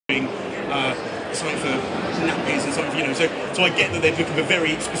something for nappies and something, so I get that they're looking for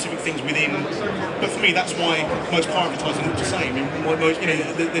very specific things within, but for me that's why most car advertising looks the same. There's going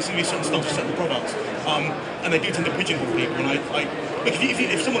to be certain stuff for certain products, and they do tend to pigeonhole people, and look,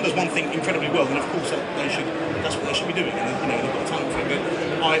 if someone does one thing incredibly well, then of course that's what they should be doing, and they've got a talent for it, but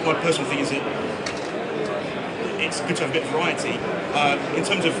my personal thing is that it's good to have a bit of variety. In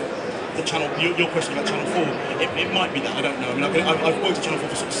terms of the channel, your question about Channel 4, it might be that, I don't know. I mean, I've worked at Channel 4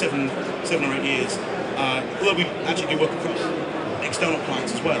 for sort of seven or 8 years, although we actually do work across external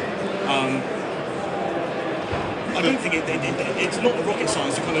clients as well. I don't think it's not a rocket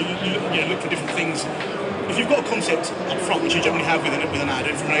science to kind of look for different things. If you've got a concept up front, which you generally have with an ad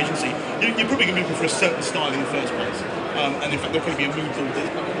from an agency, you're probably going to be looking for a certain style in the first place. And in fact, there'll probably be a mood board that,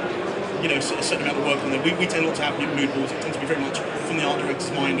 a certain amount of work on there. We tend not to have mood boards. It tends to be very much from the art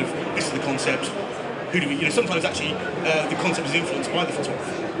director's mind of, this is the concept, who do we, sometimes actually the concept is influenced by the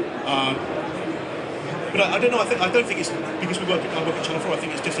photography. But I don't know, I don't think it's, because I work at Channel 4, I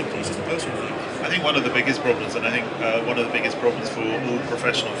think it's just a personal thing. I think one of the biggest problems, and I think one of the biggest problems for all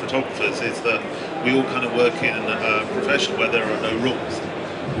professional photographers is that we all kind of work in a profession where there are no rules.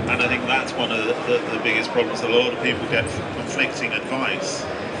 And I think that's one of the biggest problems. A lot of people get conflicting advice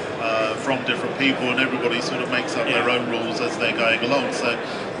from different people, and everybody sort of makes up their own rules as they're going along. So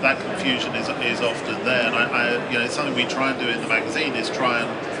that confusion is often there. And it's something we try and do in the magazine, is try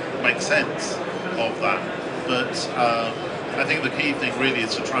and make sense of that. But I think the key thing really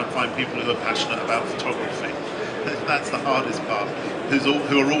is to try and find people who are passionate about photography. That's the hardest part,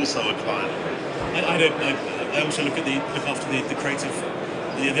 who are also a client. I also look after the creative,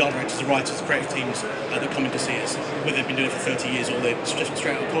 the art directors, the writers, the creative teams that come in to see us, whether they've been doing it for 30 years or they're just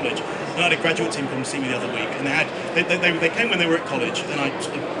straight out of college. And I had a graduate team come and see me the other week, and they came when they were at college, and I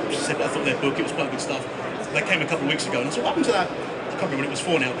said I thought their book, it was quite good stuff. They came a couple of weeks ago, and I said, what happened to that? I can't remember what it was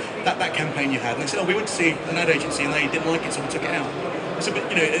for now, that campaign you had. And they said, we went to see an ad agency and they didn't like it, so we took it out. I said, but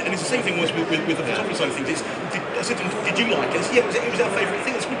and it's the same thing was with the photography side of things. I said to them, did you like it? I said, yeah, it was our favourite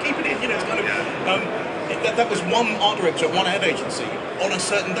thing, so we keep it in. It's kind of, that was one art director at one ad agency on a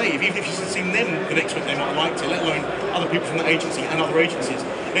certain day. Even if you had seen them the next week, they might have liked it, let alone other people from that agency and other agencies.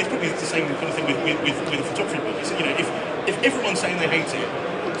 And it's probably the same kind of thing with a photography book. So, if everyone's saying they hate it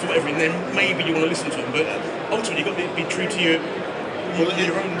for whatever, then maybe you want to listen to them. But ultimately, you've got to be true to your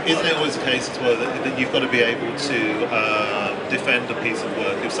own. Isn't it always the case as well that you've got to be able to defend a piece of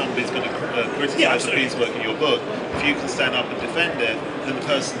work? If somebody's going to criticise a piece of work in your book, if you can stand up and defend it, then the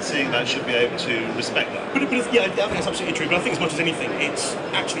person seeing that should be able to respect that. But yeah, I think that's absolutely true. But I think as much as anything, it's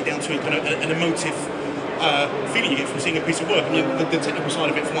actually down to an emotive feeling you get from seeing a piece of work. And the technical side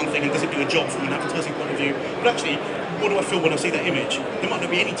of it, for one thing, and does it do a job from an advertising point of view? But actually, what do I feel when I see that image? There might not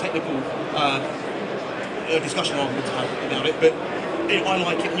be any technical discussion I want to have about it, but I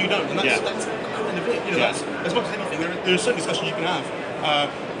like it and you don't, and that's kind of it. That's, as much as anything, there are certain discussions you can have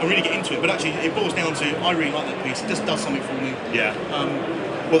and really get into it, but actually it boils down to, I really like that piece, it just does something for me. Yeah.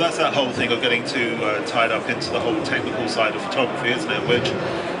 Well, that's that whole thing of getting too tied up into the whole technical side of photography, isn't it? Which,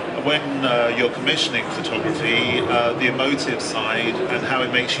 when you're commissioning photography, the emotive side and how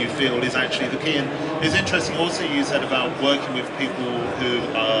it makes you feel is actually the key. And it's interesting also you said about working with people who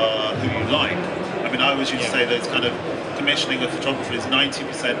you like. I mean, I always used to say that it's kind of commissioning a photographer is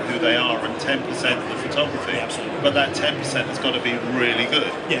 90% who they are and 10% the photography. Yeah, but that 10% has got to be really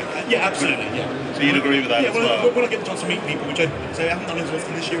good. Yeah, absolutely. Yeah. So you'd agree with that as well? When I get the chance to meet people, which I haven't done as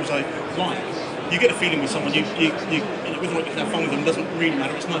often this year as I like, you get a feeling with someone. Whether or not you can have fun with them doesn't really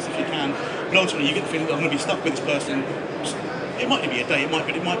matter. It's nice if you can, but ultimately you get the feeling that I'm going to be stuck with this person. It might be a day, it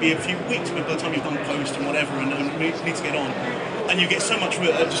might be a few weeks, but by the time you've done post and whatever, and need to get on, and you get so much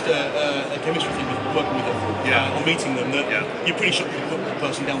just a chemistry thing with working with them, or meeting them, that you're pretty sure you put the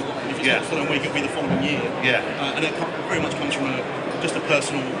person down the line. If it's not the following week, it'll be the following year. And that very much comes from just a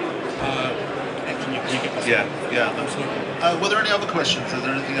personal connection you get. Absolutely. Were there any other questions? Is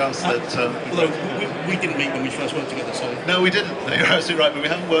there anything else that? Although we didn't meet when we first worked together, so. No, we didn't. No, you're absolutely right, but we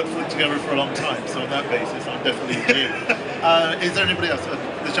haven't worked together for a long time, so on that basis, I'm definitely you. Is there anybody else?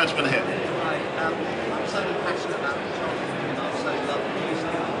 The gentleman here. I'm so passionate about photography and I also love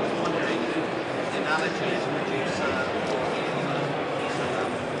music. I'm wondering if the analogy is a producer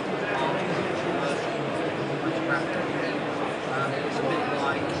photographic. It's a bit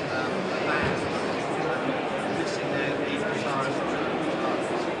like a band missing their lead guitarist or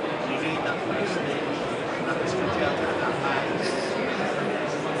guitarist. You need that person in that was to gel with that band.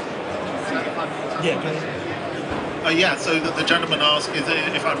 So if I'm yeah, so the gentleman asked,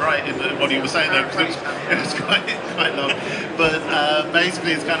 if I'm right in what he was saying there, because it was quite long. But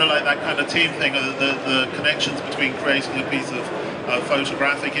basically it's kind of like that kind of team thing, the connections between creating a piece of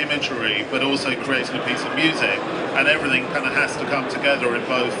photographic imagery, but also creating a piece of music, and everything kind of has to come together in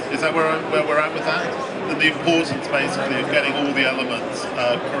both. Is that where we're at with that? And the importance, basically, of getting all the elements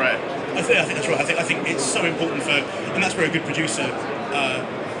correct. I think that's right. I think it's so important for, and that's where a good producer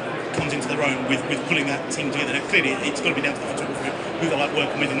comes into their own with pulling that team together. Now, clearly, it's got to be down to the photographer who they like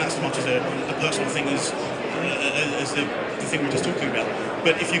working with, and that's as much as a personal thing as the thing we're just talking about.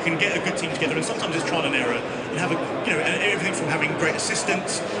 But if you can get a good team together, and sometimes it's trial and error, and have everything from having great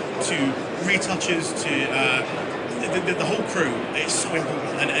assistants to retouchers to the whole crew, it's so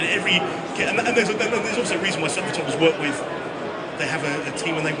important. And there's also a reason why some photographers work with. They have a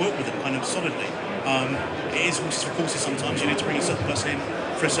team and they work with them kind of solidly. It is horses for courses sometimes. You need to bring a certain person in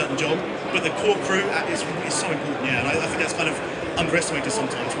for a certain job, but the core crew is so important. Yeah, and I think that's kind of underestimated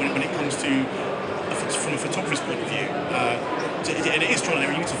sometimes when it comes to from a photographer's point of view. And it is trial and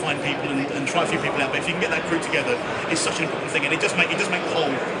error. You need to find people and try a few people out. But if you can get that crew together, it's such an important thing, and it does make the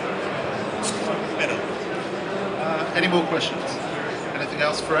whole better. Any more questions? Anything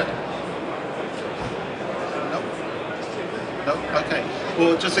else, Fred? No? Okay.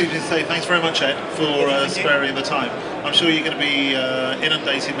 Well, just so you can say thanks very much, Ed, for sparing the time. I'm sure you're going to be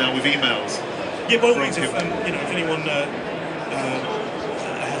inundated now with emails. Yeah, by all means, if anyone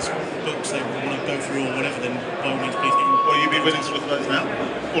has books they want to go through or whatever, then by all means, please get in. Will you be willing to look at those now?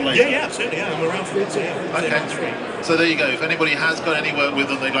 Or later? Yeah, absolutely. Yeah, I'm around for it. So yeah. Okay. So there you go. If anybody has got any work with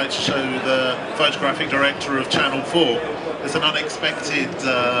them they'd like to show the photographic director of Channel 4, there's an unexpected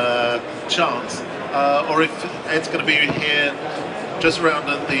chance. Or if Ed's going to be here just around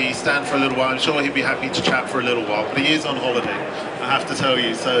at the stand for a little while, I'm sure he'd be happy to chat for a little while, but he is on holiday, I have to tell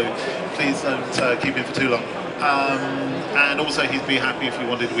you, so please don't keep him for too long. And also he'd be happy if you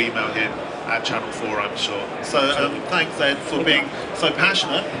wanted to email him at Channel 4, I'm sure. So thanks, Ed, for being so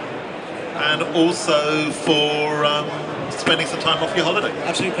passionate, and also for spending some time off your holiday.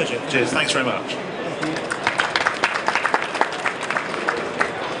 Absolute pleasure. Cheers, thanks very much.